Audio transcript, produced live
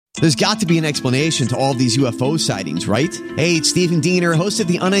There's got to be an explanation to all of these UFO sightings, right? Hey, it's Stephen Diener, host of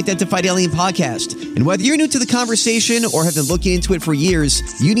the Unidentified Alien Podcast. And whether you're new to the conversation or have been looking into it for years,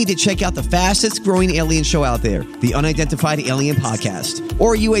 you need to check out the fastest growing alien show out there, the Unidentified Alien Podcast,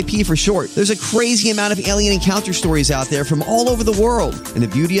 or UAP for short. There's a crazy amount of alien encounter stories out there from all over the world. And the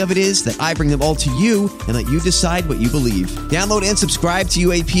beauty of it is that I bring them all to you and let you decide what you believe. Download and subscribe to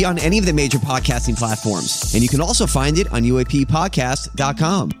UAP on any of the major podcasting platforms. And you can also find it on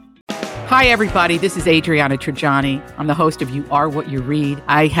UAPpodcast.com. Hi, everybody. This is Adriana Trajani. I'm the host of You Are What You Read.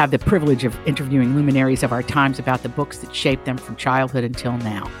 I have the privilege of interviewing luminaries of our times about the books that shaped them from childhood until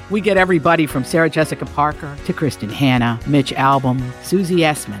now. We get everybody from Sarah Jessica Parker to Kristen Hanna, Mitch Albom, Susie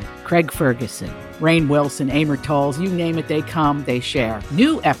Essman, Craig Ferguson, Rainn Wilson, Amor Tolls, you name it, they come, they share.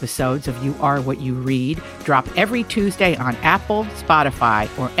 New episodes of You Are What You Read drop every Tuesday on Apple, Spotify,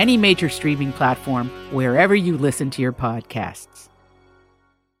 or any major streaming platform wherever you listen to your podcasts.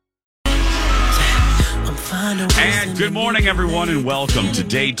 And good morning, everyone, and welcome to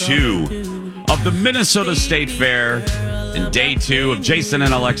day 2 of the Minnesota State Fair and day 2 of Jason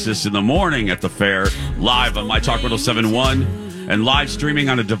and Alexis in the morning at the fair, live on My Talk 1071 and live streaming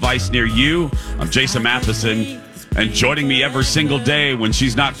on a device near you. I'm Jason Matheson, and joining me every single day when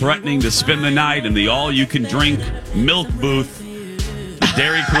she's not threatening to spend the night in the all-you-can-drink milk booth, the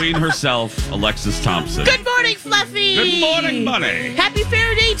Dairy Queen herself, Alexis Thompson. Good morning, Fluffy. Good morning, Bunny. Happy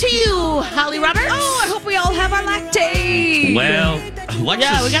Fair Day to you, Holly Roberts. Oh, I hope we all have our lactate. Well, Alexis.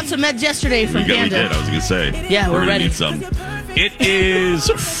 Yeah, we got some meds yesterday from Panda. We did, I was going to say. Yeah, we're gonna ready. Need some. It is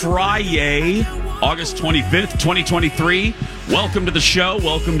Friday, August 25th, 2023. Welcome to the show.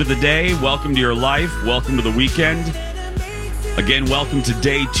 Welcome to the day. Welcome to your life. Welcome to the weekend. Again, welcome to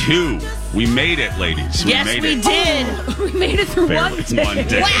day 2. We made it, ladies. Yes, we did. Oh, we made it through one day. One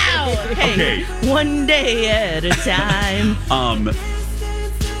day. Wow. Okay. One day at a time.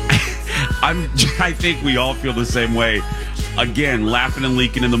 I think we all feel the same way. Again, Laughing and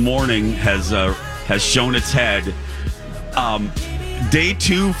Leaking in the Morning has shown its head. Day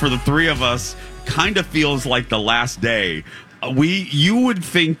 2 for the three of us kind of feels like the last day. You would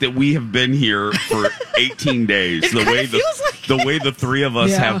think that we have been here for 18 days. It feels like the way the three of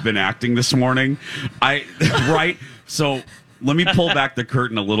us have been acting this morning. Right? So let me pull back the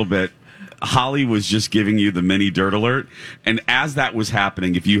curtain a little bit. Holly was just giving you the mini dirt alert. And as that was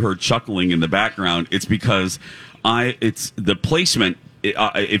happening, if you heard chuckling in the background, it's because it's the placement.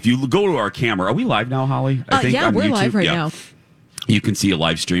 If you go to our camera, are we live now, Holly? I think on we're YouTube. live right now. You can see a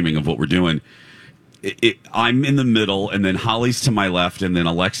live streaming of what we're doing. I'm in the middle, and then Holly's to my left, and then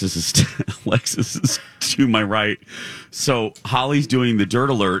Alexis is to my right. So Holly's doing the dirt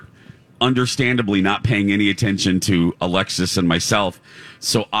alert, understandably not paying any attention to Alexis and myself.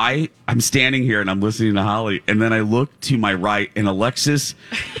 So I'm standing here, and I'm listening to Holly, and then I look to my right, and Alexis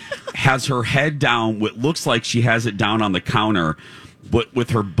has her head down, what looks like she has it down on the counter, but with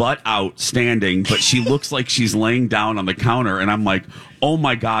her butt out standing, but she looks like she's laying down on the counter, and I'm like, oh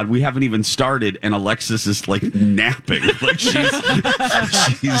my God, we haven't even started, and Alexis is like napping. Like she's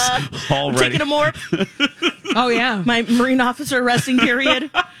already taking a morp. Oh, yeah. My Marine officer resting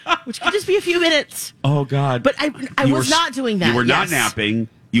period, which could just be a few minutes. Oh God. But I was not doing that. You were not napping.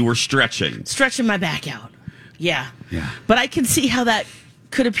 You were stretching. Stretching my back out. Yeah. Yeah. But I can see how that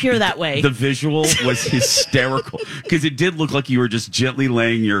could appear that way. The visual was hysterical because it did look like you were just gently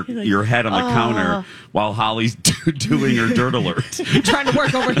laying your head on the counter while Holly's doing her dirt alert. Trying to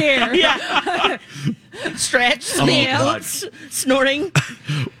work over here. Yeah. Stretch, snorting.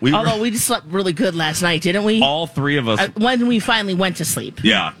 Although we just slept really good last night, didn't we? All three of us. When we finally went to sleep.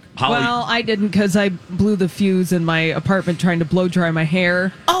 Yeah. Holly. Well, I didn't because I blew the fuse in my apartment trying to blow dry my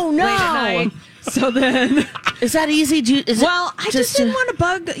hair. Oh, no. Late at night. So then, is that easy? I just didn't want to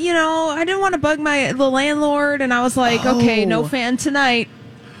bug. I didn't want to bug the landlord, and I was like, okay, no fan tonight.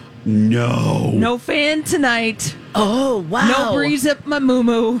 No fan tonight. Oh wow! No breeze up my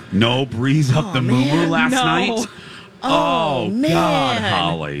moo-moo. No breeze up the moo-moo last night. Oh man. God,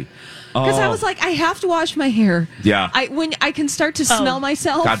 Holly. Because I was like, I have to wash my hair. Yeah. When I can start to smell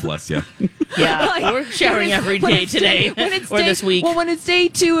myself. God bless you. Yeah, we're showering every day today or this week. Well, when it's day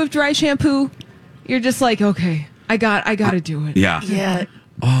 2 of dry shampoo, you're just like, okay, I got to do it. Yeah. Yeah.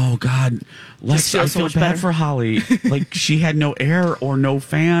 Oh God, Lex, I so feel much bad better. for Holly. Like she had no air or no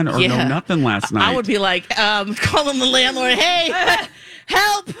fan or no nothing last night. I would be like, calling the landlord, hey,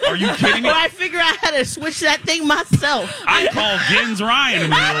 Help! Are you kidding me? Or I figure out how to switch that thing myself. I call Gins Ryan in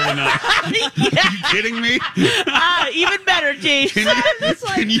the middle of the night. Yeah. Are you kidding me? Even better, James.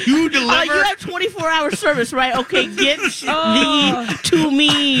 Can you deliver? You have 24-hour service, right? Okay, get thee to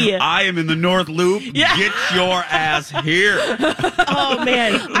me. I am in the North Loop. Yeah. Get your ass here. Oh,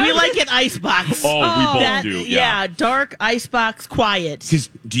 man. We like an icebox. Oh, we both do. Yeah, dark, icebox, quiet.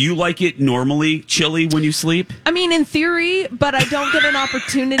 Do you like it normally chilly when you sleep? I mean, in theory, but I don't get an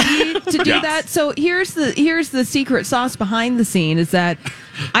opportunity to do Yes. that. So here's the secret sauce behind the scene is that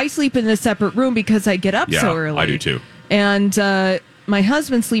I sleep in a separate room because I get up so early. I do too. And my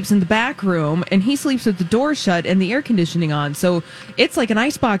husband sleeps in the back room, and he sleeps with the door shut and the air conditioning on. So it's like an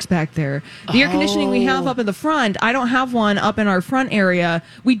icebox back there. The air conditioning we have up in the front, I don't have one up in our front area.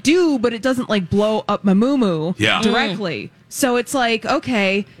 We do, but it doesn't like blow up my moo-moo directly. So it's like,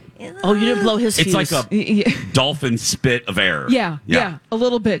 okay. Oh, you didn't blow his fuse. It's like a dolphin spit of air. Yeah, a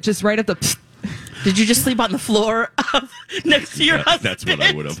little bit, just right at the... Did you just sleep on the floor next to your husband? That's what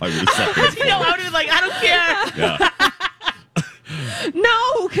I would have. I would have slept on the floor. No, I would have been like, I don't care. Yeah.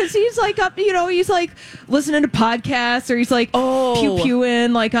 No, because he's like up, he's like listening to podcasts or he's like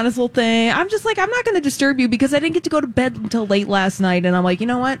pew-pewing like on his little thing. I'm just like, I'm not going to disturb you because I didn't get to go to bed until late last night. And I'm like, you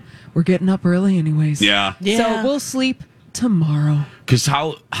know what? We're getting up early anyways. Yeah. So we'll sleep tomorrow. Because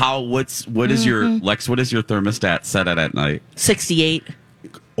what is your Lex? What is your thermostat set at night? 68.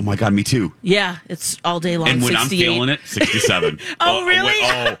 Oh my God, me too. Yeah, it's all day long. And when 68. I'm feeling it, 67. Oh, really?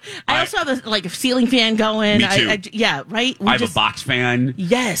 I also have a ceiling fan going. Me too. Yeah, right? I have a box fan.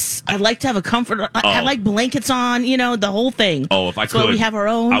 Yes. I like to have a comforter. I like blankets on, the whole thing. Oh, if I could. So we have our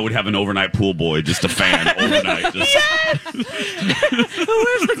own. I would have an overnight pool boy, just a fan overnight. Yes!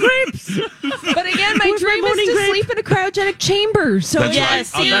 Where's the grapes? But again, my dream is to sleep in a cryogenic chamber. So That's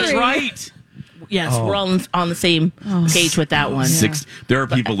yes, right. Oh, that's right. Yes, we're all on the same page with that one. There are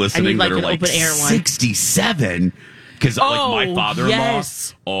people listening that are like open air one. 67. Because like my father-in-law,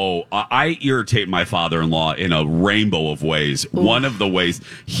 yes. I irritate my father-in-law in a rainbow of ways. Ooh. One of the ways,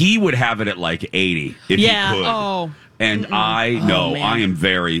 he would have it at like 80 if he could. Oh. And I am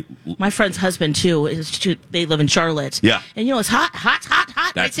very... My friend's husband, too, they live in Charlotte. Yeah. And, it's hot That's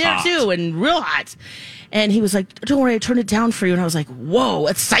right there, hot. too, and real hot. And he was like, don't worry, I turned it down for you. And I was like, whoa,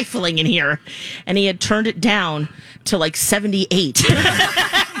 it's stifling in here. And he had turned it down to like 78. And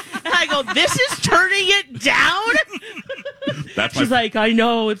I go, this is turning it down? She's like, I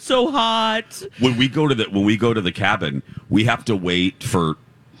know, it's so hot. When we go to the cabin, we have to wait for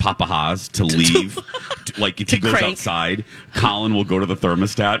Papa Haas to leave. Like if he goes outside, Colin will go to the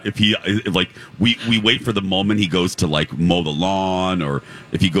thermostat. If he we wait for the moment he goes to like mow the lawn, or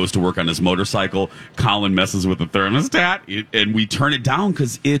if he goes to work on his motorcycle, Colin messes with the thermostat and we turn it down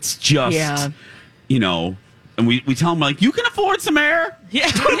because it's just and we tell him like, you can afford some air. Yeah.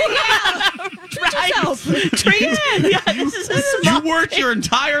 Right. Treat it. You worked your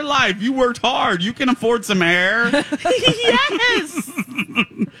entire life. You worked hard. You can afford some air. Yes.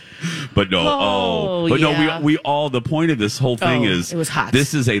 But no, we all, the point of this whole thing is, it was hot.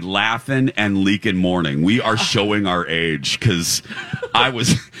 This is a laughing and leaking morning. We are showing our age because I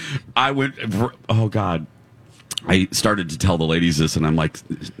started to tell the ladies this and I'm like,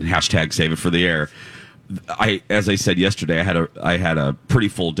 hashtag save it for the air. As I said yesterday, I had a pretty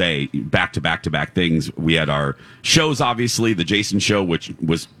full day, back to back things. We had our shows, obviously, the Jason show, which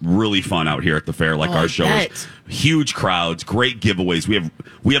was really fun out here at the fair. Like our show was huge crowds, great giveaways.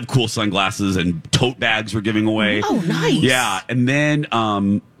 We have cool sunglasses and tote bags we're giving away. Oh, nice! Yeah, and then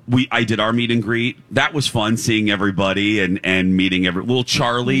I did our meet and greet. That was fun, seeing everybody and meeting little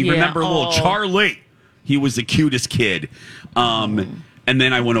Charlie. Yeah. Remember little Charlie? He was the cutest kid. And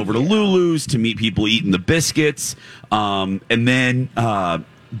then I went over to Lulu's to meet people eating the biscuits. And then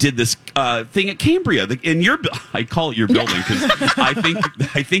did this thing at Cambria. I call it your building because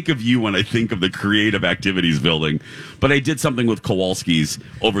I think of you when I think of the creative activities building. But I did something with Kowalski's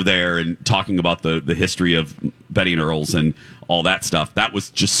over there and talking about the history of Betty and Earl's and all that stuff. That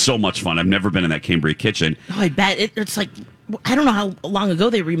was just so much fun. I've never been in that Cambria kitchen. Oh, I bet. It's like... I don't know how long ago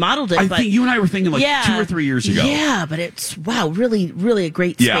they remodeled it. I think you and I were thinking 2 or 3 years ago. Yeah, but it's, really, really a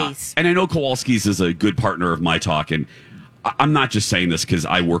great space. And I know Kowalski's is a good partner of my talk, and I'm not just saying this because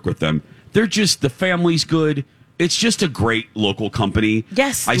I work with them. They're just, the family's good. It's just a great local company.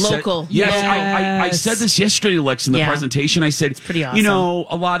 Yes, local. I said this yesterday, Lex, in the presentation. I said, it's pretty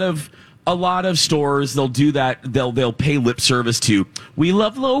awesome. A lot of stores, they'll do that. They'll pay lip service to, we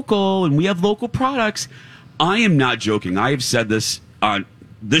love local and we have local products. I am not joking. I have said this on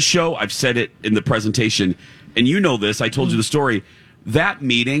this show. I've said it in the presentation. And you know this. I told you the story. That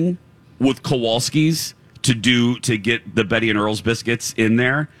meeting with Kowalski's to get the Betty and Earl's biscuits in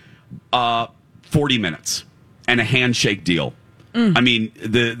there, 40 minutes and a handshake deal. I mean,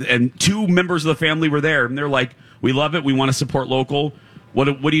 and 2 members of the family were there, and they're like, "We love it. We want to support local. What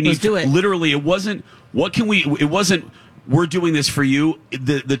do you need? Let's do it." Literally, it wasn't. What can we? It wasn't. We're doing this for you.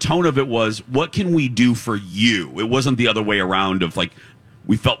 The tone of it was, what can we do for you? It wasn't the other way around of like,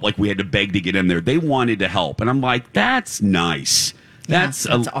 we felt like we had to beg to get in there. They wanted to help, and I'm like, that's nice. That's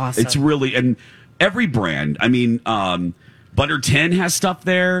awesome. It's really, and every brand. I mean, Butter 10 has stuff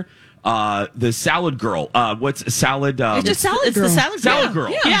there. The salad girl. What's salad? It's just salad It's girl. the salad girl. Salad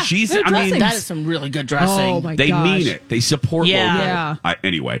girl. Yeah. She's. Their I mean, dressings. That is some really good dressing. Oh my they gosh. mean it. They support Yeah. local. Yeah.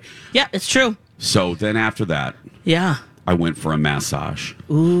 Anyway, Yeah, it's true. so then after that, Yeah. I went for a massage.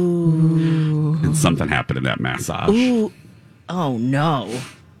 Ooh. And something happened in that massage. Ooh. Oh no.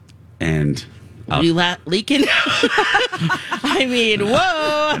 And Are you leaking? I mean,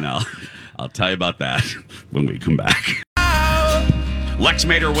 whoa. and I'll tell you about that when we come back. Lex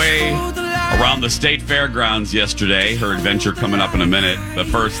made her way around the state fairgrounds yesterday. Her adventure coming up in a minute. But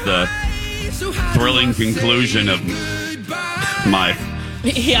first, the thrilling conclusion of my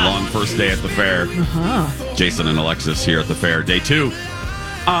Yeah. long first day at the fair. Jason and Alexis here at the fair, day 2.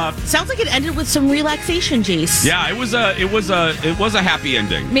 Sounds like it ended with some relaxation, Jace. Yeah, it was a happy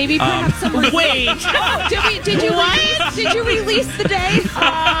ending. Maybe perhaps some. Wait. Did you release the day?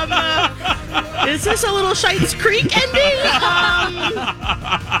 Is this a little Shites Creek ending?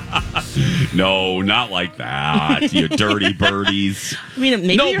 No, not like that. You dirty birdies. I mean,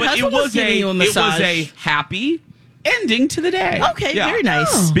 maybe No, your but husband was giving you a massage. It was a happy ending to the day. Okay, Yeah. very nice.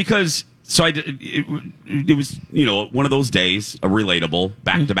 Oh. Because so I did, it was one of those days, a relatable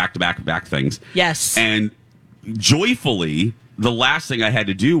back to back to back to back things. Yes. And joyfully, the last thing I had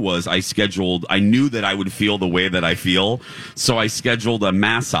to do was I knew that I would feel the way that I feel, so I scheduled a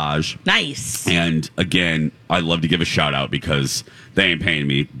massage. Nice. And again, I love to give a shout out because they ain't paying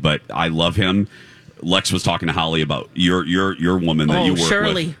me, but I love him. Lex was talking to Holly about your woman that you work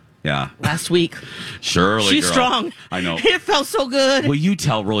Shirley. with. Yeah. Last week. Shirley, She's girl. strong. I know. It felt so good. Will you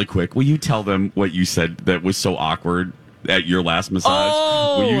tell them what you said that was so awkward at your last massage?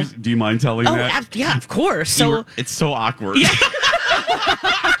 Oh. Do you mind telling that? Yeah, of course. So, It's so awkward. Yeah.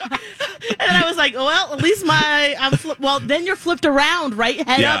 and I was like, well, at least then you're flipped around, right?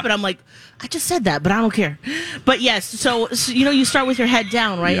 Head Yeah. up. And I'm like, I just said that, but I don't care. But yes, so you start with your head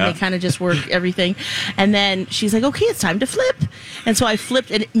down, right? Yeah. And they kind of just work everything. And then she's like, okay, it's time to flip. And so I flipped,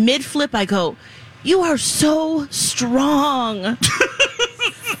 and mid-flip, I go, you are so strong.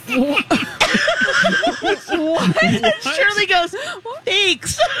 And Shirley goes,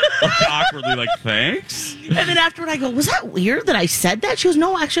 thanks. Awkwardly, like, thanks. And then afterward, I go, was that weird that I said that? She goes,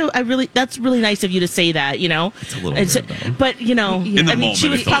 no, actually, that's really nice of you to say that, It's a little weird, though. But, In the I mean, she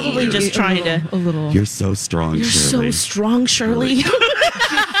moment, was it's a little probably weird. just trying to. A little. You're so strong, You're so Shirley. strong, Shirley.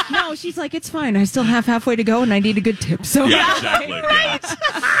 No, she's like, it's fine. I still have halfway to go, and I need a good tip. So Yeah, exactly. Yeah.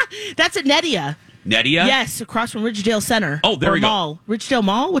 That's at Nedia. Nedia? Yes, across from Ridgedale Center. Oh, there or we go. Mall. Ridgedale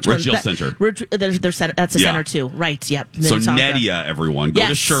Mall? Which Ridgedale one? Center. There's center. That's a Yeah. center, too. Right, yep. So Minnetonka. Nedia, everyone, go to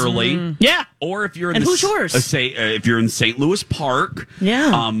Yes. Shirley. Yeah. Or if you're in And who's yours? if you're in St. Louis Park,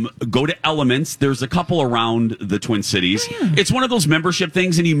 Yeah. go to Elements. There's a couple around the Twin Cities. It's one of those membership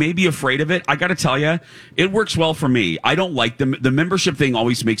things, and you may be afraid of it. I got to tell you, it works well for me. I don't like them. The membership thing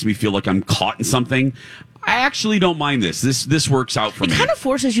always makes me feel like I'm caught in something. I actually don't mind this. This works out for It me. kind of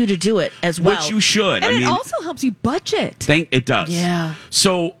forces you to do it as well. Which you should. And I it mean, also helps you budget. it does. Yeah.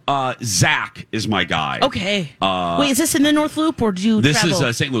 So Zach is my guy. Okay. Wait, is this in the North Loop, or do you This travel?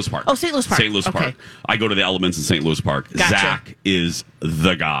 is St. Louis Park. Oh, St. Louis Park. St. Louis Okay. Park. I go to the Elements in St. Louis Park. Gotcha. Zach is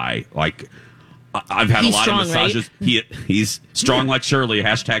the guy. Like, I've had He's a lot strong, of massages. right? He's strong like Shirley.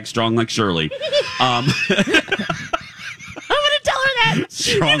 Hashtag strong like Shirley. I'm going to tell her that.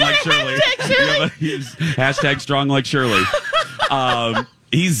 Strong like Shirley. Hashtag Shirley. Yeah, he's hashtag strong like Shirley.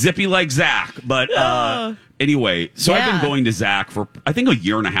 He's zippy like Zach. But anyway, so I've Yeah. been going to Zach for, I think, a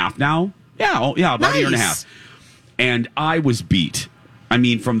year and a half now. Yeah, about a year and a Nice. half. And I was beat. I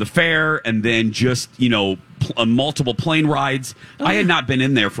mean, from the fair and then just, multiple plane rides. I had not been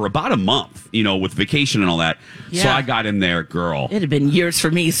in there for about a month, with vacation and all that. So Yeah. I got in there, girl. It had been years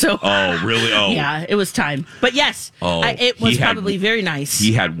for me, so. Oh, really? Oh. Yeah, it was time. But yes, Oh, it was he had- probably very nice.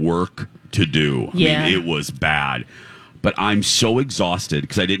 He had work to do. Yeah. I mean, it was bad. But I'm so exhausted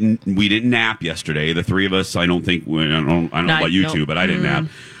because we didn't nap yesterday. The three of us, I don't know about you No. two, but I didn't nap.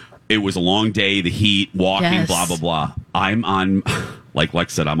 It was a long day, the heat, walking, Yes. blah, blah, blah. I'm on, like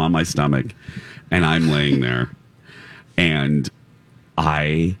Lex said, I'm on my stomach and I'm laying there and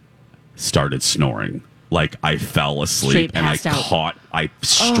I started snoring. Like I fell asleep Straight and passed out. I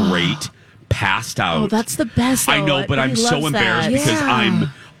straight passed out. Oh, that's the best. Though. I know, but I'm so embarrassed because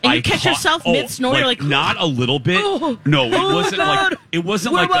And you catch yourself mid-snore, you're like, not a little bit. Oh, No, it wasn't like, it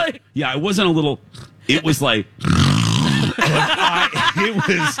wasn't Where like, am yeah, it wasn't a little, it was like,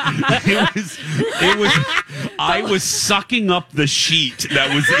 I was sucking up the sheet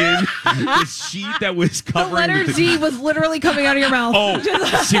that was in the sheet that was The covering letter D was literally coming out of your mouth. Oh,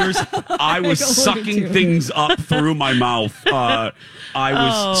 seriously! I was sucking things up through my mouth. I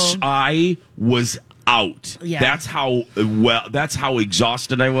was out. Yeah. That's how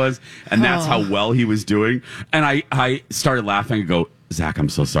exhausted I was, and that's how well he was doing. And I started laughing and go, Zach, I'm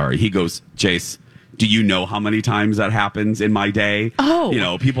so sorry. He goes, Jace, do you know how many times that happens in my day? Oh, you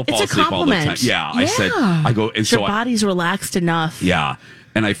know, people fall it's a asleep all the time. compliment. Yeah, I said, I go, and Your so body's relaxed enough. yeah.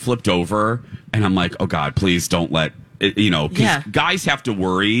 And I flipped over and I'm like, oh God, please don't let it, because guys have to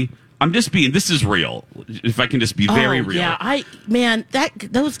worry. I'm just being, this is real. If I can just be very real. Yeah,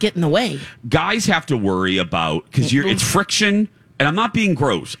 those get in the way. Guys have to worry about, because it's friction. And I'm not being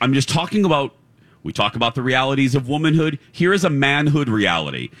gross. I'm just talking about, we talk about the realities of womanhood. Here is a manhood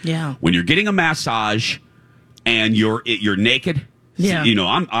reality. Yeah. When you're getting a massage and you're naked. Yeah.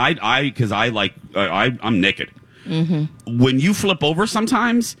 I'm naked. Mm-hmm. When you flip over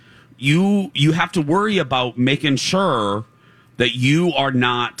sometimes, you have to worry about making sure that you are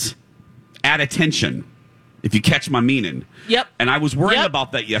not at attention, if you catch my meaning. Yep. And I was worrying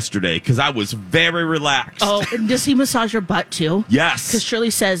about that yesterday because I was very relaxed. Oh, and does he massage your butt too? Yes. Because Shirley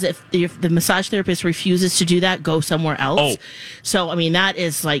says if the massage therapist refuses to do that, go somewhere else. Oh. So I mean that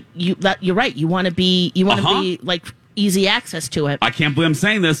is like you're right. You want to be like easy access to it. I can't believe I'm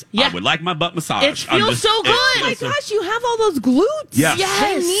saying this. Yeah. I would like my butt massage. It feels so good. Oh my gosh, you have all those glutes. Yes.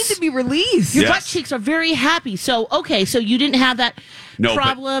 They need to be released. Your butt cheeks are very happy. So so you didn't have that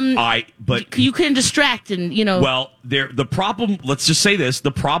problem. But you couldn't distract and Well, the problem. Let's just say this: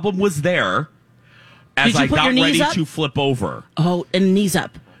 the problem was there as Did you I put got your knees ready up? to flip over. Oh, and knees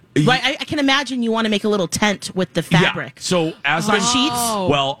up. Right, I can imagine you want to make a little tent with the fabric. Yeah. So as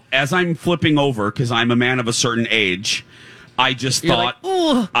as I'm flipping over, because I'm a man of a certain age, I just thought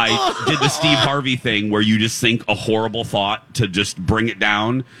I did the Steve Harvey thing where you just think a horrible thought to just bring it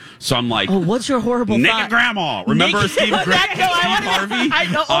down. So I'm like, what's your horrible naked thought? Grandma. Remember Steve Harvey? I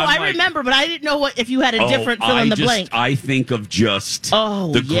know. I remember, but I didn't know if you had a different fill in the blank. I think of just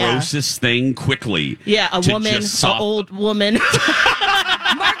the grossest thing quickly. Yeah, a woman, an old woman.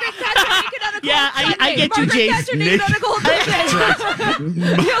 Margaret Thatcher naked on a cold I get you, Margaret Jace. Thatcher naked on a cold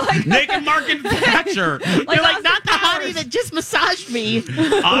Sunday. You're like, naked Margaret Thatcher. You're like not the hottie that just massaged me.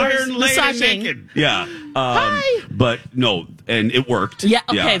 Iron lady massaging. naked. Yeah. Hi. But no, and it worked. Yeah.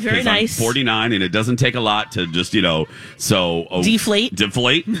 Okay. Very 'cause nice. I'm 49, and it doesn't take a lot to just deflate.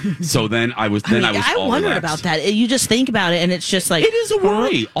 So then I was I all wondered relaxed. about that. You just think about it, and it's just like It is a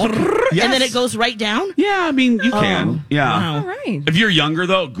worry. Yes. and then it goes right down. Yeah, I mean you can. Yeah. Wow. all right. If you're younger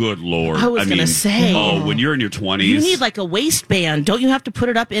though, good lord. I was gonna say. Oh, when you're in your 20s, You need like a waistband. Don't you have to put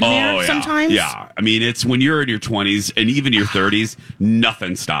it up in there sometimes? Yeah. I mean, it's when you're in your 20s and even your 30s,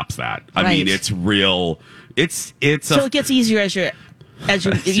 nothing stops that. I mean, Right. it's real. It's So it gets easier as you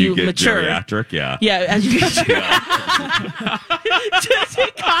get mature. geriatric, yeah. Yeah, as you just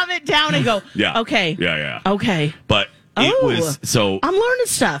calm it down and go. Yeah. Okay. Yeah. Okay. But it was so. I'm learning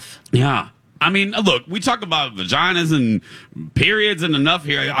stuff. Yeah. I mean, look, we talk about vaginas and periods and enough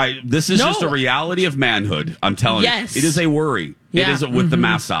here. This is just a reality of manhood. I'm telling you. It is a worry. Yeah. It is with the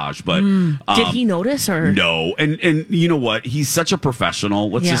massage. But Did he notice or no? And you know what? He's such a professional.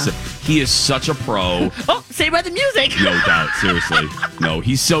 Let's just say he is such a pro. Oh, say by the music. No doubt. Seriously. No,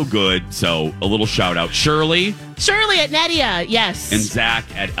 he's so good. So a little shout out. Shirley at Nadia, yes. and Zach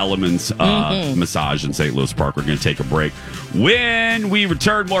at Elements Massage in St. Louis Park. We're going to take a break. When we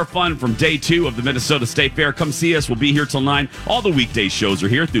return, more fun from day 2 of the Minnesota State Fair. Come see us. We'll be here till 9. All the weekday shows are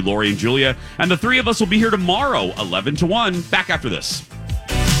here through Lori and Julia. And the 3 of us will be here tomorrow, 11 to 1. Back after this.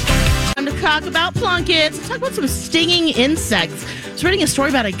 Time to talk about plunkets. Let's talk about some stinging insects. I was reading a story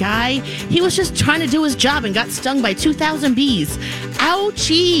about a guy. He was just trying to do his job and got stung by 2,000 bees.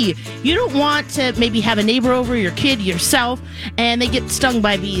 Ouchie! You don't want to maybe have a neighbor over, your kid, yourself, and they get stung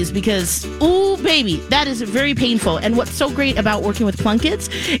by bees because, ooh, baby, that is very painful. And what's so great about working with plunkets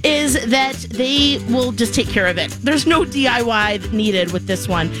is that they will just take care of it. There's no DIY needed with this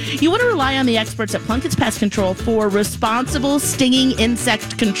one. You want to rely on the experts at Plunkett's Pest Control for responsible stinging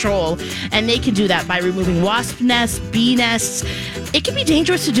insect control. And they can do that by removing wasp nests, bee nests. It can be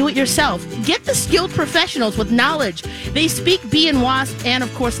dangerous to do it yourself. Get the skilled professionals with knowledge. They speak bee and wasp, and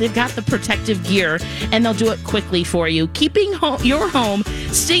of course, they've got the protective gear, and they'll do it quickly for you. Keeping your home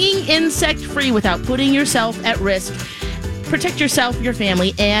stinging insect free without putting yourself at risk. Protect yourself, your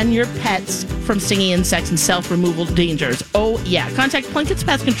family, and your pets from stinging insects and self-removal dangers. Oh, yeah. Contact Plunkett's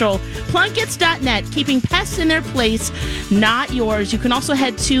Pest Control, plunkets.net, keeping pests in their place, not yours. You can also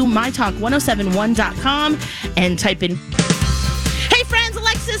head to mytalk1071.com and type in... Hey friends,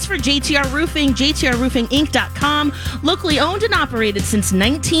 Alexis for JTR Roofing, jtrroofinginc.com. Locally owned and operated since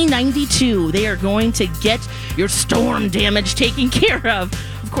 1992. They are going to get your storm damage taken care of.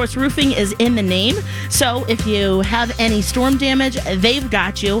 Of course, roofing is in the name, so if you have any storm damage, they've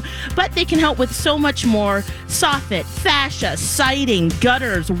got you. But they can help with so much more: soffit, fascia, siding,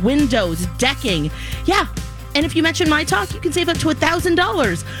 gutters, windows, decking. Yeah. And if you mention My Talk, you can save up to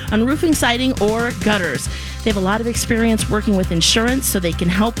 $1,000 on roofing, siding, or gutters. They have a lot of experience working with insurance, so they can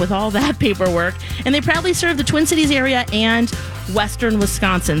help with all that paperwork. And they proudly serve the Twin Cities area and western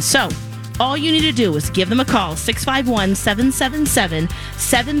Wisconsin. So all you need to do is give them a call,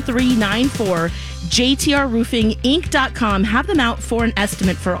 651-777-7394, jtrroofinginc.com. Have them out for an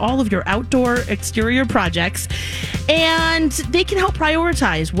estimate for all of your outdoor exterior projects. And they can help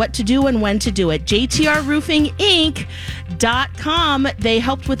prioritize what to do and when to do it. jtrroofinginc.com. They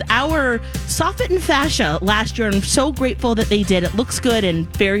helped with our soffit and fascia last year. And I'm so grateful that they did. It looks good and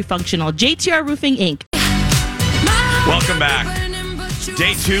very functional. JTR Roofing Inc. Welcome back.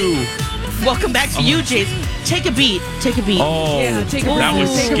 Day 2. Welcome back to you, Jason. Take a beat. Take a beat. Oh, Yeah, take a breather. that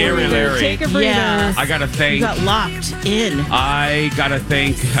was Take a scary, breather. Larry. Take a breather. Yeah. I got to You thank... got locked in. I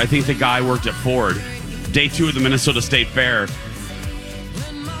think the guy worked at Ford. Day 2 of the Minnesota State Fair.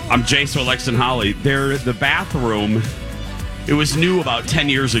 I'm Jay, so Alex and Holly. The bathroom, it was new about 10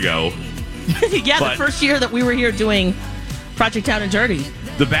 years ago. Yeah, But- the first year that we were here doing Project Down and Dirty.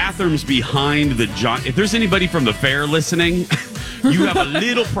 The bathroom's behind the giant... If there's anybody from the fair listening, you have a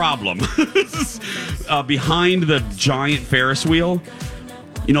little problem. Behind the giant Ferris wheel,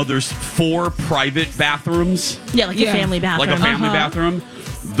 you know, there's 4 private bathrooms. Yeah, like a family bathroom. Like a family bathroom.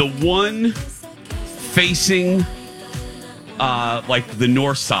 The one facing like the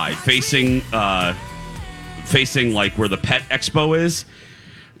north side, facing like where the pet expo is.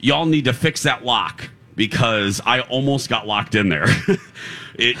 Y'all need to fix that lock because I almost got locked in there.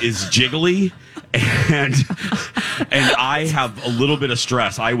 It is jiggly and I have a little bit of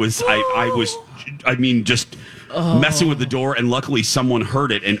stress. I was just messing with the door, and luckily someone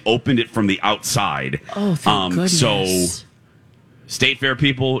heard it and opened it from the outside. Oh, thank goodness. So State Fair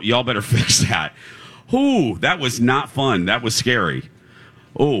people, y'all better fix that. Ooh, that was not fun. That was scary.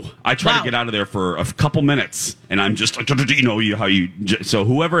 Oh, I tried to get out of there for a couple minutes, and I'm just, you know, so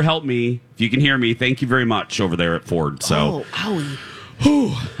whoever helped me, if you can hear me, thank you very much over there at Ford. So, owie.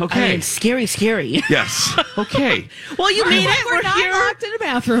 Whew, okay. I mean, scary. Yes. Okay. Well, you made it. We're not here. locked in a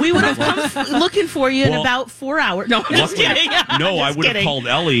bathroom. We would have come looking for you in Well, about 4 hours. No, I'm just Luckily- kidding. No, I would have called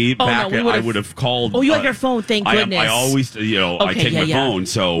Ellie back. I would have called. Oh, you had your phone. Thank goodness. I always, I take my phone.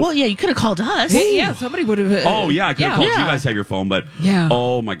 So. Well, yeah, you could have called us. Yeah, somebody would have. Oh yeah, I could have called you Yeah. guys. Have your phone, but Yeah.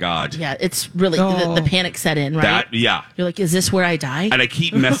 Oh my God. Yeah, it's really Oh. the panic set in, right? That yeah. You're like, is this where I die? And I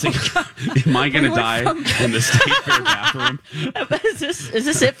keep messing. Am I going to die in the State Fair bathroom? is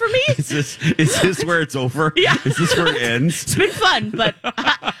this it for me? Is this where it's over? Yeah. Is this where it ends? It's been fun, but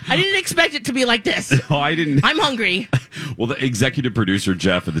I didn't expect it to be like this. Oh, I didn't. I'm hungry. Well, the executive producer,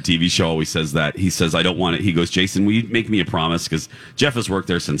 Jeff, of the TV show always says that. He says, I don't want it. He goes, Jason, will you make me a promise? Because Jeff has worked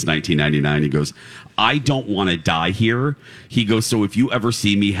there since 1999. He goes, I don't want to die here. He goes, so if you ever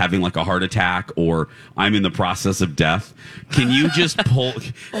see me having like a heart attack or I'm in the process of death, can you just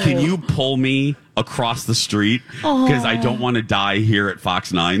pull me across the street? Because I don't want to die here at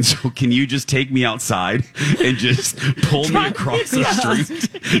Fox 9. So can you just take me outside and just pull me across the street?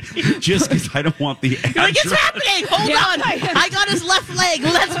 Just because I don't want the address. You're like, it's happening. Hold on. I got his left leg.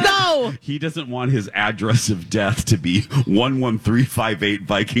 Let's go. He doesn't want his address of death to be 11358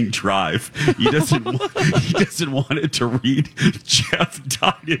 Viking Drive. He doesn't want it to read Jeff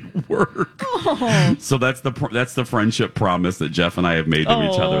died at work. Oh. So that's the friendship promise that Jeff and I have made to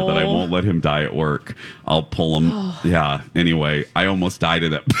each other, that I won't let him die at work. I'll pull him. Yeah. Anyway, I almost died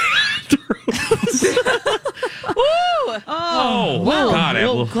in that bathroom. Oh, Wow. God.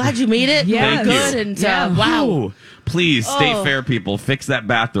 Well, glad you made it. Yeah. Thank Good. you. And Yeah. wow. Ooh, please, State Fair people, fix that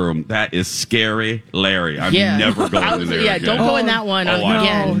bathroom. That is scary, Larry. I'm Yeah. never going in there. Yeah, again. don't go in that one Oh, I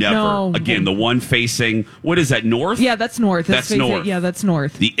again. will never. No. Again, the one facing, what is that, north? Yeah, that's north. That's north. Yeah, that's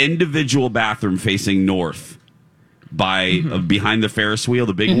north. The individual bathroom facing north by behind the Ferris wheel,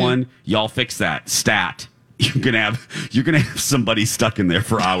 the big one. Y'all fix that. Stat. You're gonna have somebody stuck in there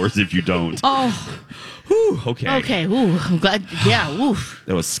for hours if you don't. Oh, Whew, okay. Okay. Ooh, I'm glad. Yeah. Oof.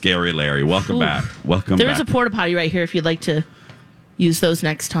 That was scary, Larry. Welcome back. Welcome There's back. a porta potty right here if you'd like to use those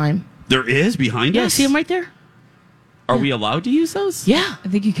next time. There is behind Yeah. us? See him right there? Are we allowed to use those? Yeah. I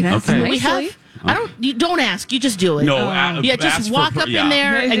think you can ask Okay. them We nicely. have. You don't ask. You just do it. No, yeah, ask just for walk up in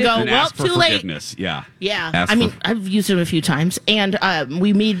there and go. And Well, ask for too late. forgiveness. Yeah. Yeah, Ask I mean, for- I've used them a few times, and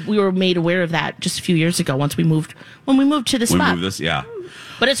we were made aware of that just a few years ago when we moved to the We spot. move this. Yeah.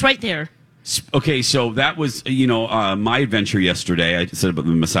 But it's right there. Okay, so that was my adventure yesterday. I said about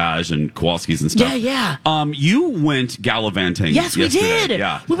the massage and Kowalski's and stuff. Yeah. You went gallivanting. Yes, we yesterday. did.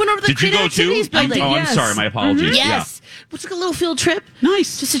 Yeah. We went over to the Did you go Creative Activities too? building. Oh, Yes. I'm sorry. My apologies. Yes, we took a little field trip.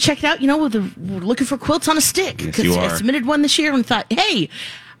 Nice. Just to check it out. We're looking for quilts on a stick Yes, because you I are. submitted one this year and thought, hey.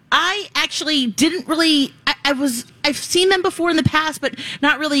 I actually didn't really. I've seen them before in the past, but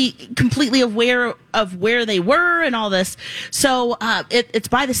not really completely aware of where they were and all this. So it's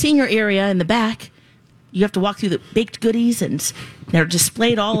by the senior area in the back. You have to walk through the baked goodies, and they're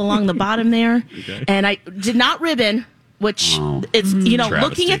displayed all along the bottom there. Okay. And I did not ribbon, which it's Travesty.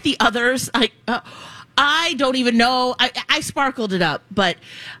 looking at the others, I don't even know. I sparkled it up, but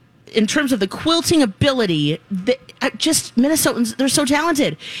in terms of the quilting ability, just Minnesotans, they're so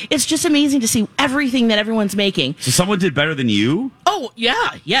talented. It's just amazing to see everything that everyone's making. So someone did better than you? Oh,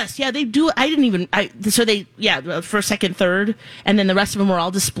 yeah. Yes. Yeah, they do. First, second, third. And then the rest of them were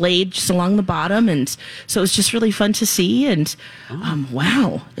all displayed just along the bottom. And so it's just really fun to see. And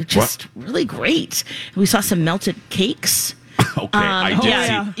wow, it's just really great. We saw some melted cakes. Okay, I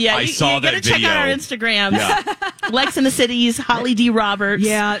did see. Yeah, I saw you that gotta video. check out our Instagrams. Yeah. Lex in the Cities, Holly D. Roberts.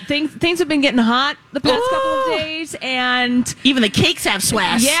 Yeah, things have been getting hot the past couple of days, and Even the cakes have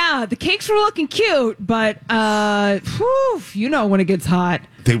swash. yeah, the cakes were looking cute, but when it gets hot,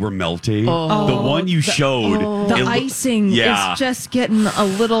 They were melting. The one you showed. the it loo- icing Yeah. is just getting a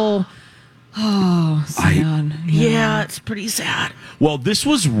little. Oh, sad. Yeah, it's pretty sad. Well, this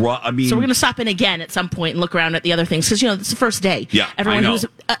was rough. I mean, So we're going to stop in again at some point and look around at the other things because it's the first day. Yeah, everyone I know. who's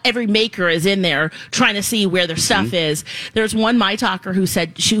every maker is in there trying to see where their stuff is. There's one My Talker who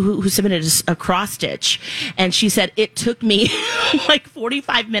said who submitted a cross stitch, and she said it took me like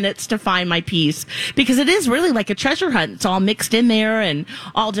 45 minutes to find my piece because it is really like a treasure hunt. It's all mixed in there and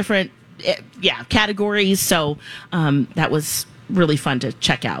all different categories. So that was really fun to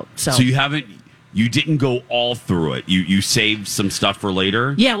check out. So you didn't go all through it. You saved some stuff for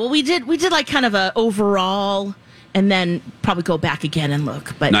later. yeah, well, we did like kind of a overall, and then probably go back again and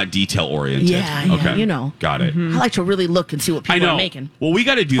look, but Not detail oriented. Yeah, Okay. Got it. I like to really look and see what I people know. are making. Well, we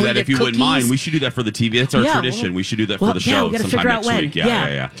got to do We that did if you wouldn't mind. cookies. We should do that for the TV. That's our Yeah, tradition. well- We should do that for the yeah, show we gotta sometime figure out next when. week. Yeah.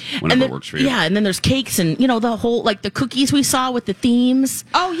 Whenever And then, it works for you. Yeah, and then there's cakes and the whole like the cookies we saw with the themes.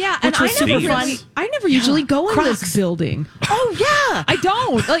 Oh yeah, and Which was I never usually go in Crocs. this building. Oh yeah, I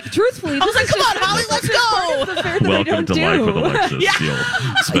don't truthfully. I was like, this is come on, just- Holly, let's this is part go. of the fair that I Welcome don't to do. Life with Alexis.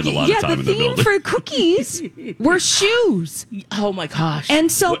 You'll spend a lot of time the in the theme building. for cookies were shoes. Oh my gosh.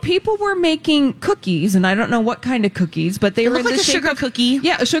 And so people were making cookies, and I don't know what kind of cookies, but they were looked in like the a shape sugar of, cookie.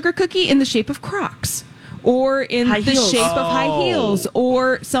 Yeah, a sugar cookie in the shape of Crocs, or in High the heels. shape of high heels,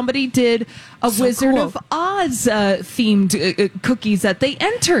 or somebody did a So Wizard cool. of Oz themed cookies that they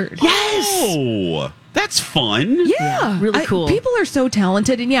entered. Yes. Oh, that's fun. Yeah, really cool. People are so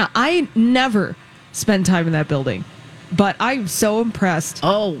talented, and I never spend time in that building, but I'm so impressed.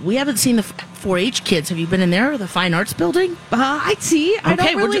 Oh, we haven't seen the 4-H kids. Have you been in there, or the Fine Arts building? I see. I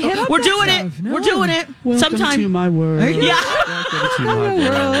don't really hit up we're that doing stuff. it. No. We're doing it. Sometime. my world. Yeah. Welcome to our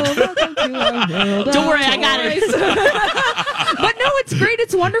world Don't of worry, I got it. toys. But no, it's great.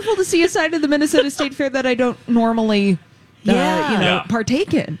 It's wonderful to see a side of the Minnesota State Fair that I don't normally, Yeah.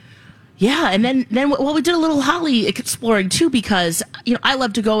 partake in. Yeah, and then we did a little Holly exploring too because I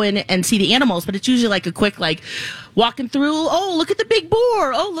love to go in and see the animals, but it's usually like a quick walking through. Oh, look at the big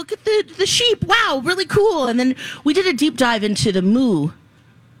boar! Oh, look at the sheep! Wow, really cool! And then we did a deep dive into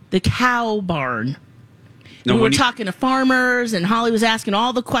the cow barn. Now, we were when you- talking to farmers, and Holly was asking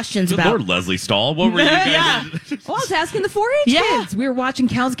all the questions Good about. Lord, Leslie Stahl. What were you guys? Yeah. Well, I was asking the 4-H Yeah. kids. We were watching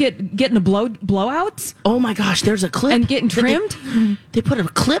cows getting the blowouts Oh my gosh, there's a clip and getting that trimmed. They put a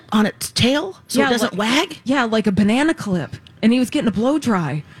clip on its tail so Yeah, it doesn't like- wag. Yeah, like a banana clip, and he was getting a blow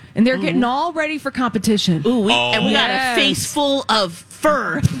dry, and they're getting all ready for competition. Ooh, and we got a Yes. face full of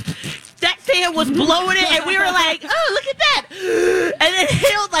fur. That fan was blowing it, and we were like, "Oh, look at that!" And then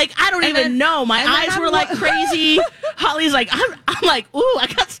Hill, I don't even know. My and then eyes I'm were like crazy. Holly's like, I'm like, "Ooh, I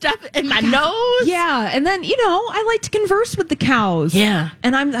got stuff in my nose." Yeah, and then I like to converse with the cows. Yeah.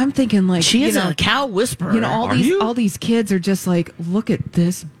 and I'm thinking like She is a cow whisperer. Are you? all these kids are just like, look at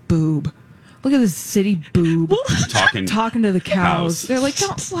this boob. Look at this city boob Talking to the cows. cows. They're like, no,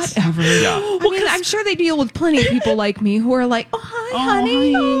 whatever. Yeah. I mean, I'm sure they deal with plenty of people like me who are like, oh, hi,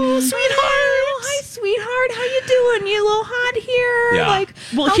 honey. hi. Oh, Sweetheart. Oh, hi, sweetheart. How you doing? You a little hot here? Yeah. Like,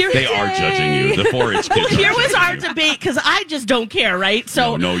 Well, they are judging you. The 4-H kids. Here was our debate because I just don't care, right?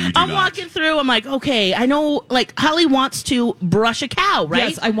 So no, you do I'm not. walking through. I'm like, okay, I know. Like Holly wants to brush a cow, right?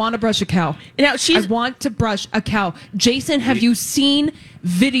 Yes, I want to brush a cow. Now I want to brush a cow. Jason, have you seen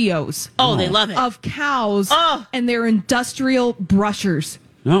videos? Oh, they love it. Of cows and their industrial brushers.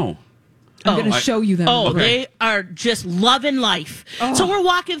 No. I'm going to show you them. Oh, they are just loving life. So we're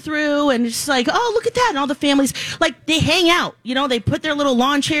walking through, and it's like, oh, look at that. And all the families, like, they hang out. You know, they put their little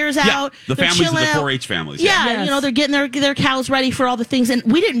lawn chairs out. The They're families of the chilling out. 4-H families. Yeah, Yes. and, you know, they're getting their cows ready for all the things. And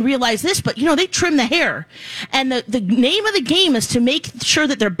we didn't realize this, but, you know, they trim the hair. And the name of the game is to make sure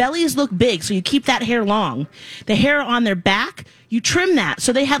that their bellies look big, so you keep that hair long. The hair on their back, you trim that.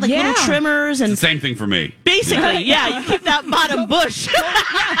 So they had, like, little trimmers. And It's the same thing for me. basically, you keep that bottom bush.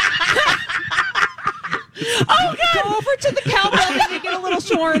 Oh, God. Go over to the cow belly and get a little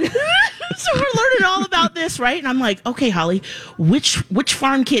shorn. So we're learning all about this, right? And I'm like, okay, Holly, which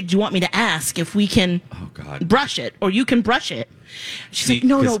farm kid do you want me to ask if we can brush it, or you can brush it? She's like,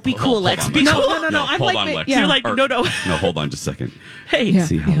 no, be cool, Lex. Be cool. No. I'm hold like, on, Lex. You're like, no. No, hold on just a second. Hey,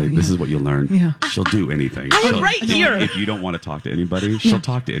 See, Holly, this is what you'll learn. Yeah. She'll do anything. I am She'll- right here. If you don't want to talk to anybody, she'll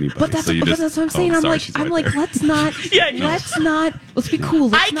talk to anybody. But that's, So you just, that's what I'm saying. sorry, she's I'm right like, there. let's not, let's be cool.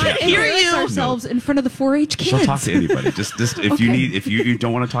 Let's I not can hear embarrass you. ourselves in front of the 4-H kids. She'll talk to anybody. Just if you need, if you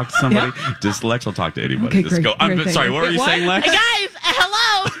don't want to talk to somebody, just Lex will talk to anybody. Okay, just great, go. I'm great, sorry. thank What were you saying, Lex? Hey, guys,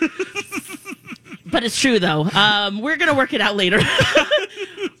 hello. But it's true, though. We're going to work it out later.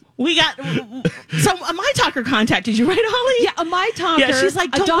 We got so a My Talker contacted you, right, Holly? Yeah, a My Talker. Yeah, she's like,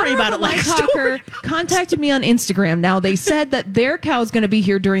 don't worry about it, My Lex. Talker contacted me on Instagram. Now, they said that their cow's going to be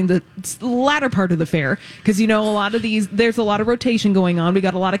here during the latter part of the fair because, you know, a lot of these, there's a lot of rotation going on. We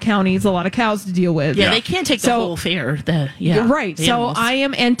got a lot of counties, a lot of cows to deal with. Yeah, they can't take the whole fair. Right. The So animals. I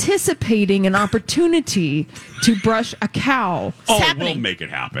am anticipating an opportunity to brush a cow. Oh, happening. we'll make it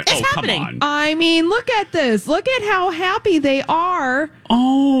happen. It's happening. Come on. I mean, look at this. Look at how happy they are.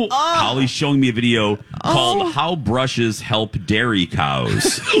 Holly's showing me a video called "How Brushes Help Dairy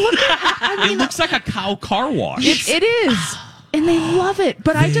Cows." It looks like a cow car wash. It is. And they love it.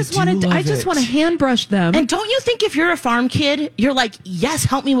 But I just want to hand brush them. And don't you think if you're a farm kid, you're like, yes,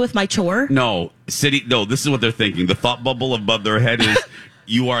 help me with my chore? No, this is what they're thinking. The thought bubble above their head is,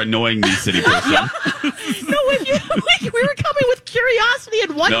 you are annoying me, city person. No, we were coming with curiosity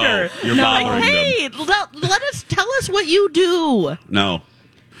and wonder. No, you're bothering hey, them. let us tell us what you do. No.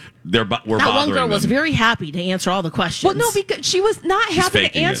 We're That bothering one girl was them. very happy to answer all the questions. Well, no, because she was not happy to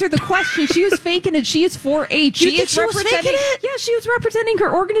faking answer it. the question. She was faking it. She is 4-H. You think she was representing faking it? Yeah, she was representing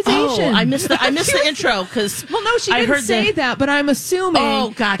her organization. Oh, I missed the intro because Well, no, she didn't say that, but I'm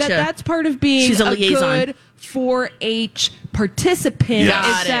assuming gotcha. that that's part of being She's a liaison. good 4-H participant. Yes.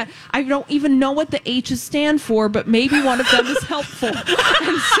 Is Got that I don't even know what the H's stand for, but maybe one of them is helpful. And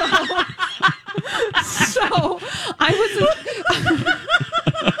so I was.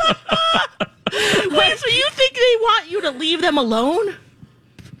 Wait, so you think they want you to leave them alone?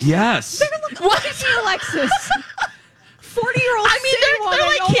 Yes. What is he, Alexis? 40-year-old. I mean, they're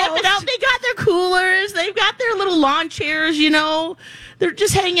like camping out. They got their coolers. They've got their little lawn chairs, you know. They're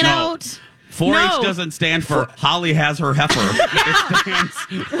just hanging out. 4-H doesn't stand for Holly has her heifer. It stands.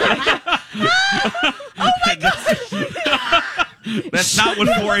 Oh my God! That's not what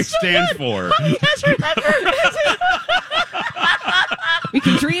 4-H stands for. Holly has her heifer. We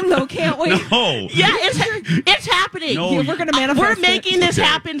can dream though, can't we? No. Yeah, it's happening. No, We're going to manifest. We're it. making this Okay.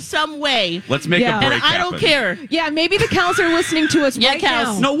 happen some way. Let's make Yeah. a break And I don't happen. care. Yeah, maybe the cows are listening to us Yeah, right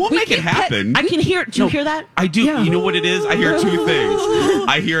cows. now. No, we'll make it can pet- happen. I can hear. Do you hear that? I do. Yeah. You know what it is? I hear two things.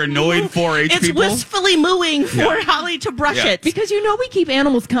 I hear annoyed 4-H It's people. wistfully mooing for Yeah. Holly to brush Yeah. it. Because you know we keep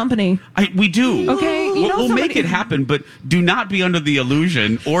animals company. We do. Okay, you know We'll make somebody- it happen, but do not be under the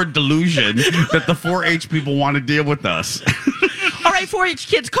illusion or delusion that the 4-H people want to deal with us. All right, 4-H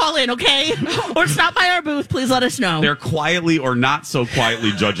kids, call in, okay? Or stop by our booth. Please let us know. They're quietly or not so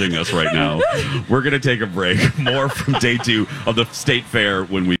quietly judging us right now. We're going to take a break. More from day 2 of the state fair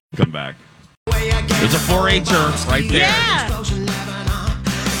when we come back. There's a 4-H'er right there. Yeah.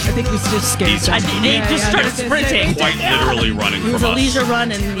 I think we just scared He's them. They just started sprinting. quite literally running It from was a us. leisure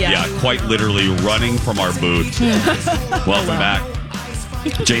run, and Yeah, quite literally running from our booth. Welcome back.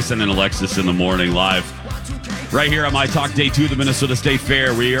 Jason and Alexis in the morning live. Right here on My Talk Day 2 of the Minnesota State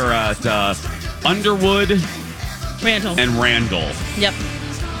Fair. We are at Underwood Randall. and Randall. Yep.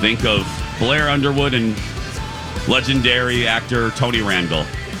 Think of Blair Underwood and legendary actor Tony Randall.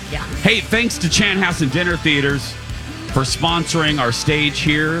 Yeah. Hey, thanks to Chanhassen Dinner Theaters for sponsoring our stage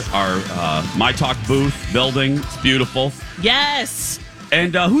here, our My Talk booth building. It's beautiful. Yes.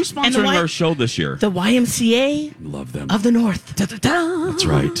 And who's sponsoring Y- our show this year? The YMCA Love them. of the North. That's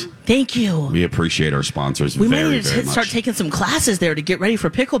right. Thank you. We appreciate our sponsors We very, might need very to much. start taking some classes there to get ready for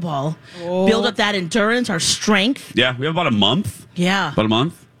pickleball. Build up that endurance, our strength. Yeah, we have about a month. Yeah. About a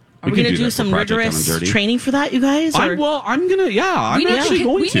month. Are we going to do that for some Project Down and rigorous Dirty. training for that, you guys? I'm gonna. Yeah, I'm actually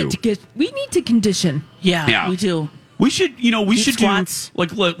going to. We need to condition. Yeah. we do. We should, we should squats.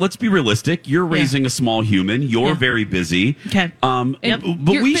 do, let's be realistic. You're raising a small human. You're very busy. Okay. But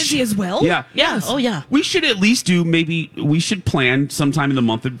You're we busy as well? Yeah. Yeah. Oh, yeah. We should at least we should plan sometime in the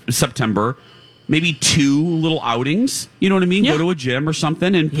month of September, maybe 2 little outings. You know what I mean? Yeah. Go to a gym or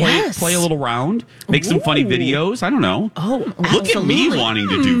something and Yes. play a little round. Make some funny videos. I don't know. Oh, Look at me absolutely. wanting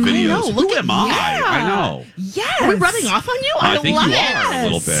to do videos. know. Look Who at- am I? yeah. I know. Yes. Are we rubbing off on you? I think love you it. are a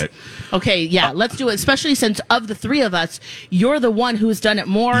little bit. Okay, yeah, let's do it. Especially since of the three of us, you're the one who's done it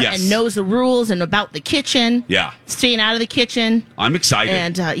more Yes. and knows the rules and about the kitchen. Yeah. Staying out of the kitchen. I'm excited.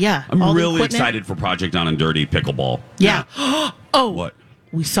 And yeah, I'm all the really equipment. excited for Project Down and Dirty Pickleball. Yeah. Oh, What?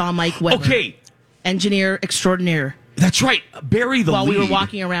 we saw Mike Weber, Okay. engineer extraordinaire, That's right. Bury the while lead. we were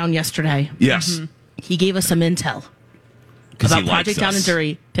walking around yesterday. Yes. He gave us some intel 'Cause he about likes Project Down us. and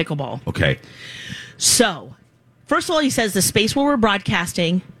Dirty pickleball. Okay. So, first of all, he says the space where we're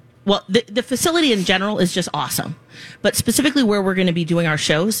broadcasting, well, the facility in general is just awesome. But specifically where we're going to be doing our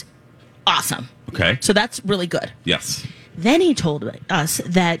shows, awesome. Okay. So that's really good. Yes. Then he told us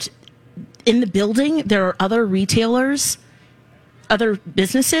that in the building there are other retailers, other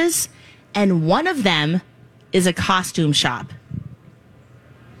businesses, and one of them is a costume shop.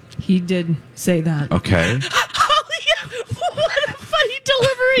 He did say that. Okay. What a funny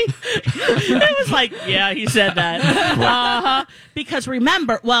delivery. It was like, yeah, he said that. Uh-huh. Because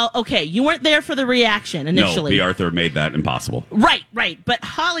remember, well, okay, you weren't there for the reaction No, initially. B. Arthur made that impossible. Right. But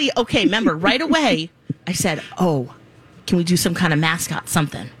Holly, okay, remember, right away, I said, oh, can we do some kind of mascot,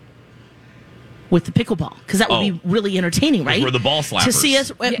 something? With the pickleball. Because that would be really entertaining, right? We're the ball slappers. To see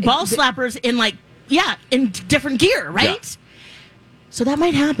us, ball slappers in different gear, right? Yeah. So that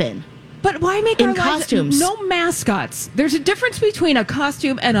might happen. But why make In our lives- costumes. no mascots? There's a difference between a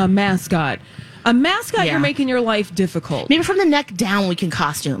costume and a mascot. A mascot, Yeah. you're making your life difficult. Maybe from the neck down we can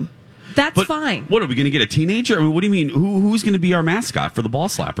costume. That's But fine. What, are we going to get a teenager? I mean, what do you mean? Who's going to be our mascot for the ball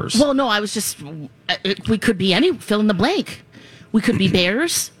slappers? Well, no, I was just, we could be fill in the blank. We could be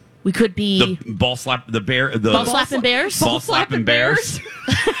bears. We could be the ball slap, the bear, the ball slapping bears. ball slapping bears.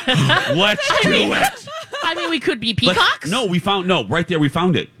 Let's do it. I mean, we could be Let's- peacocks. No, right there. We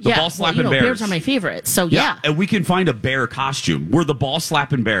found it. The ball slapping bears. Bears are my favorite. So yeah. And we can find a bear costume. We're the ball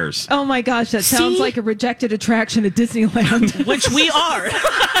slapping bears. Oh my gosh, that sounds See? like a rejected attraction at Disneyland. Which we are.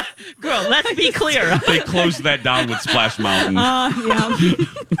 Girl, let's be clear. They closed that down with Splash Mountain. Yeah.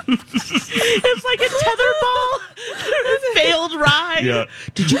 It's like a tetherball failed ride. Yeah.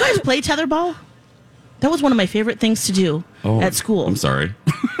 Did you guys play tetherball? That was one of my favorite things to do at school. I'm sorry.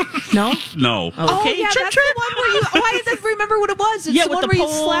 No? No. Okay, Oh yeah, trip, that's trip. the one where you. Oh, I didn't remember what it was. It's Yeah, the with one the where you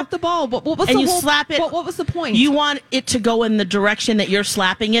pole. slap the ball. What was And the you whole, slap it. What was the point? You want it to go in the direction that you're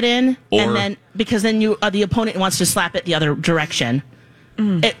slapping it in, Or- and then because then you the opponent wants to slap it the other direction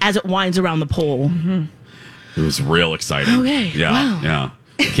as it winds around the pole. It was real exciting. Okay, Yeah. wow. Yeah.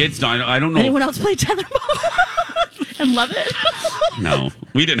 Kids, I don't know. Anyone else play tetherball and love it? No,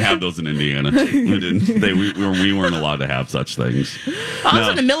 we didn't have those in Indiana. We didn't. We weren't allowed to have such things. I was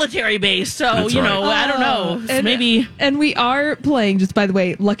No. in a military base, so That's right. I don't know. And, Maybe And we are playing, just by the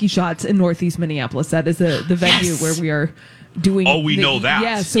way, Lucky Shots in Northeast Minneapolis. That is the venue Yes. where we are doing. Oh, we know that.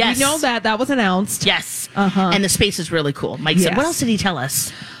 Yeah, so Yes. we know that. That was announced. yes. Uh-huh. And the space is really cool. Mike said, Yes. what else did he tell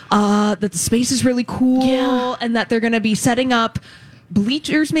us? That the space is really cool, Yeah. and that they're going to be setting up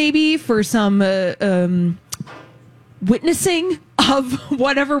bleachers maybe for some witnessing of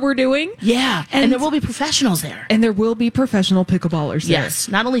whatever we're doing. Yeah, and And- there will be professionals there. And there will be professional pickleballers there. Yes,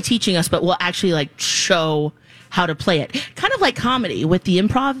 not only teaching us, but we'll actually show how to play it. Kind of like comedy with the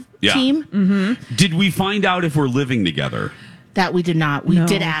improv Yeah. team. Mm-hmm. Did we find out if we're living together? That we did not. We No.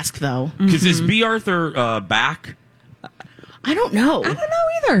 did ask though. Because is B. Arthur back? I don't know. I don't know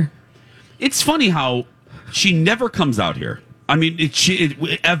either. It's funny how she never comes out here. I mean,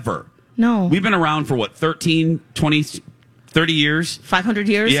 ever. No. We've been around for what, 13, 20, 30 years? 500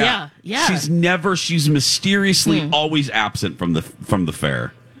 years. Yeah. She's mysteriously always absent from the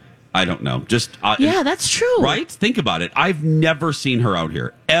fair. I don't know. Just Yeah, that's true. right? Think about it. I've never seen her out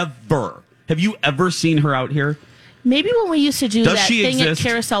here ever. Have you ever seen her out here? Maybe when we used to do Does that she thing exist? at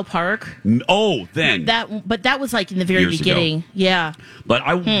Carousel Park. Oh, then. But that was like in the very Years ago. beginning. Yeah. But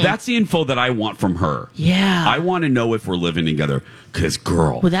that's the info that I want from her. Yeah. I want to know if we're living together. Because,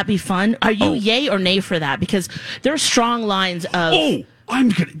 girl. Would that be fun? Are you Oh. yay or nay for that? Because there are strong lines of. Oh,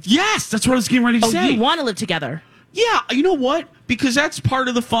 Yes, that's what I was getting ready to say. You want to live together? Yeah, you know what? Because that's part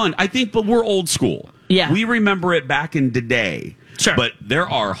of the fun. I think, but we're old school. Yeah. We remember it back in the day. Sure. But there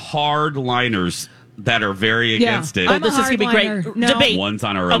are hardliners that are very against it. Oh, this is going to be great. No. Debate. One's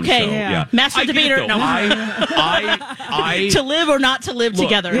on our own show. Yeah. Master I get debater. it, though. No. I To live or not to live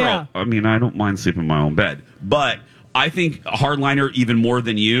together. Girl, I mean, I don't mind sleeping in my own bed. But I think Hardliner, even more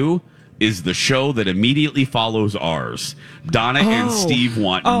than you, is the show that immediately follows ours. Donna and Steve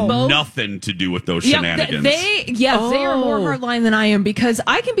want nothing to do with those shenanigans. They are more hardline than I am because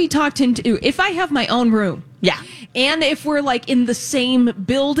I can be talked into if I have my own room. Yeah. And if we're like in the same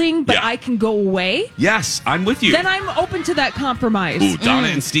building, but I can go away. Yes, I'm with you. Then I'm open to that compromise. Ooh, Donna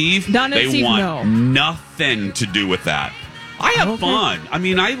and Steve, they want nothing to do with that. I have fun. I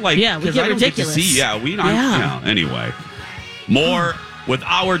mean, I like because I don't ridiculous. get to see. Anyway, more with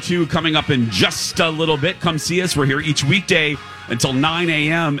Hour 2 coming up in just a little bit. Come see us. We're here each weekday until 9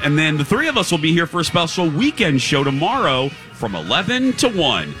 a.m. And then the three of us will be here for a special weekend show tomorrow from 11 to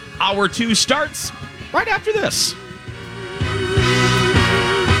 1. Hour 2 starts right after this.